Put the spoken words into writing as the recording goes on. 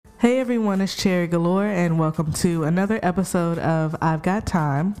Hey everyone, it's Cherry Galore and welcome to another episode of I've Got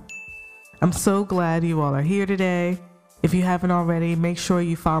Time. I'm so glad you all are here today. If you haven't already, make sure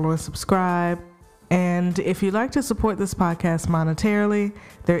you follow and subscribe. And if you'd like to support this podcast monetarily,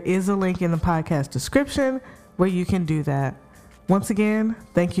 there is a link in the podcast description where you can do that. Once again,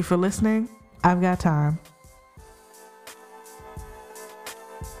 thank you for listening. I've got time.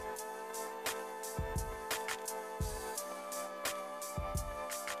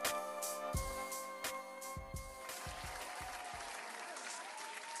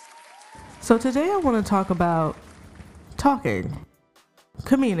 So today I want to talk about talking,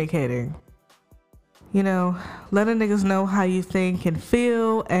 communicating. You know, letting niggas know how you think and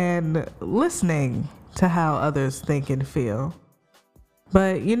feel and listening to how others think and feel.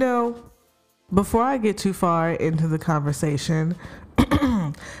 But you know, before I get too far into the conversation,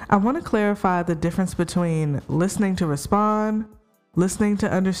 I want to clarify the difference between listening to respond, listening to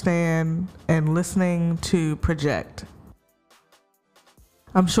understand, and listening to project.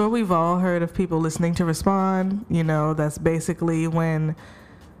 I'm sure we've all heard of people listening to respond. You know, that's basically when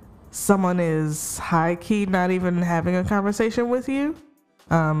someone is high-key not even having a conversation with you.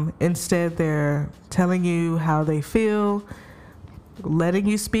 Instead, they're telling you how they feel, letting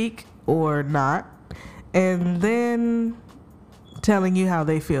you speak or not, and then telling you how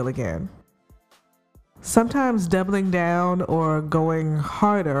they feel again. Sometimes doubling down or going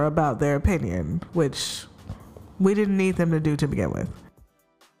harder about their opinion, which we didn't need them to do to begin with.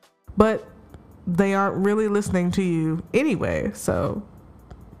 But they aren't really listening to you anyway, so,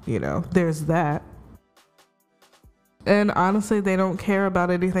 you know, there's that. And honestly, they don't care about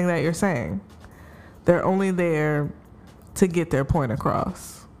anything that you're saying. They're only there to get their point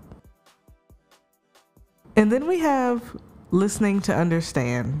across. And then we have listening to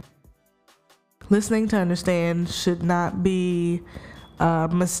understand. Listening to understand should not be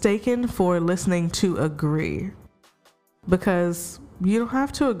mistaken for listening to agree, because you don't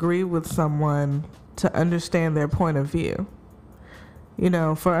have to agree with someone to understand their point of view. You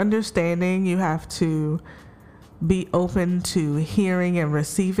know, for understanding, you have to be open to hearing and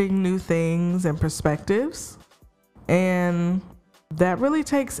receiving new things and perspectives. And that really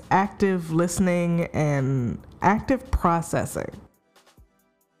takes active listening and active processing.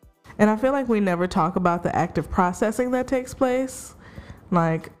 And I feel like we never talk about the active processing that takes place.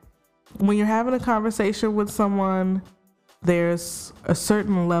 Like, when you're having a conversation with someone, there's a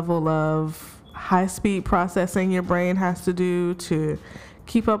certain level of high-speed processing your brain has to do to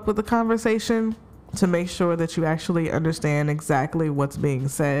keep up with the conversation, to make sure that you actually understand exactly what's being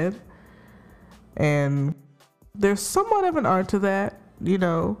said. And there's somewhat of an art to that. You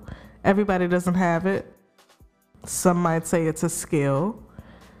know, everybody doesn't have it. Some might say it's a skill,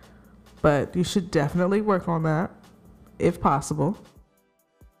 but you should definitely work on that if possible,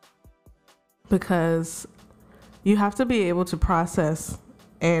 because you have to be able to process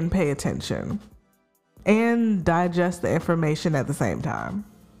and pay attention and digest the information at the same time.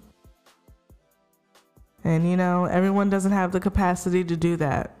 And you know, everyone doesn't have the capacity to do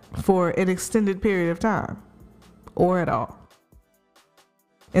that for an extended period of time or at all.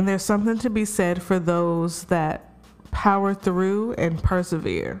 And there's something to be said for those that power through and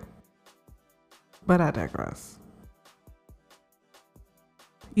persevere. But I digress.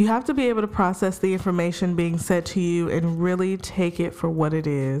 You have to be able to process the information being said to you and really take it for what it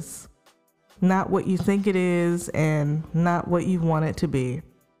is, not what you think it is and not what you want it to be.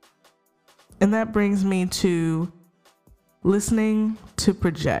 And that brings me to listening to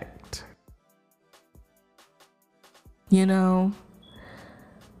project. You know,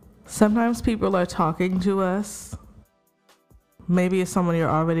 sometimes people are talking to us. Maybe it's someone you're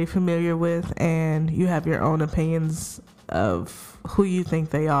already familiar with and you have your own opinions of who you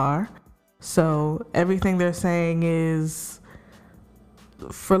think they are. So everything they're saying is,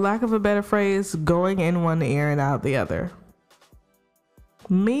 for lack of a better phrase, going in one ear and out the other.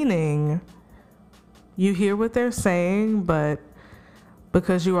 Meaning, you hear what they're saying, but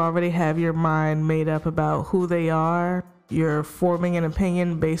because you already have your mind made up about who they are, you're forming an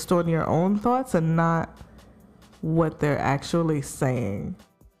opinion based on your own thoughts and not what they're actually saying.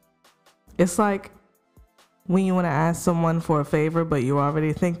 It's like when you want to ask someone for a favor, but you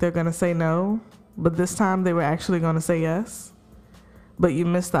already think they're going to say no, but this time they were actually going to say yes, but you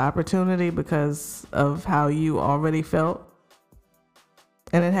missed the opportunity because of how you already felt,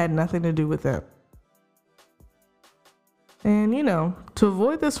 and it had nothing to do with them. And you know, to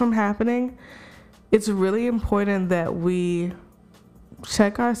avoid this from happening, it's really important that we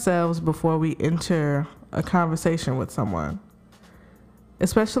check ourselves before we enter a conversation with someone,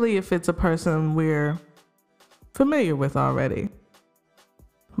 especially if it's a person we're familiar with already.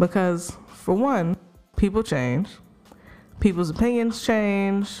 Because, for one, people change, people's opinions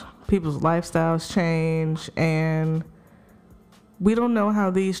change, people's lifestyles change, and we don't know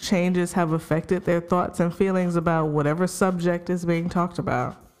how these changes have affected their thoughts and feelings about whatever subject is being talked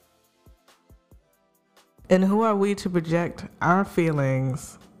about. And who are we to project our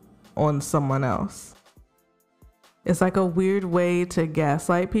feelings on someone else? It's like a weird way to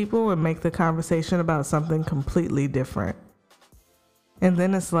gaslight people and make the conversation about something completely different. And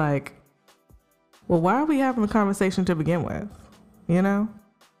then it's like, well, why are we having the conversation to begin with? You know?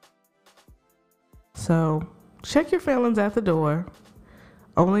 So check your feelings at the door.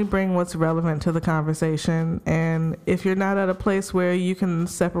 Only bring what's relevant to the conversation. And if you're not at a place where you can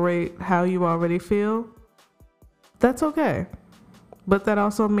separate how you already feel, that's okay. But that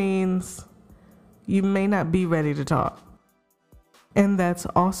also means you may not be ready to talk. And that's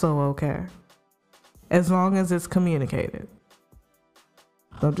also okay, as long as it's communicated.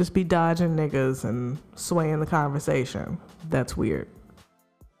 Don't just be dodging niggas and swaying the conversation. That's weird.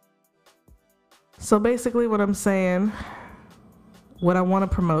 So basically what I'm saying, what I want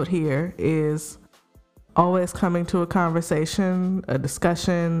to promote here is always coming to a conversation, a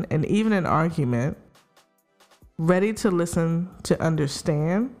discussion, and even an argument, ready to listen to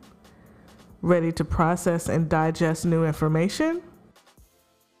understand, ready to process and digest new information,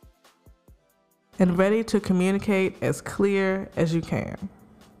 and ready to communicate as clear as you can.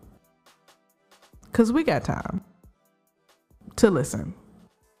 Because we got time to listen.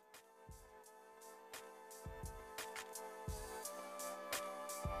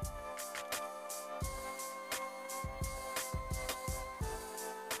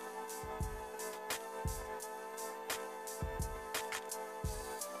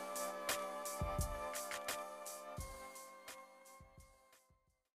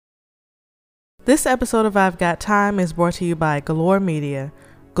 This episode of I've Got Time is brought to you by Galore Media.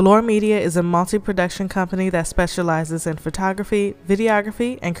 Galore Media is a multi-production company that specializes in photography,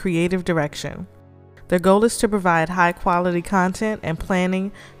 videography, and creative direction. Their goal is to provide high-quality content and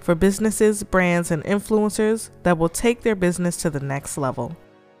planning for businesses, brands, and influencers that will take their business to the next level.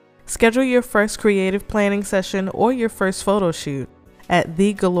 Schedule your first creative planning session or your first photo shoot at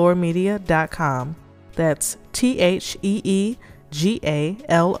thegaloremedia.com. That's TheeGalore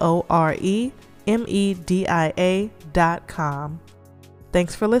Media.com.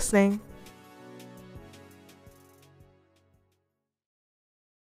 Thanks for listening.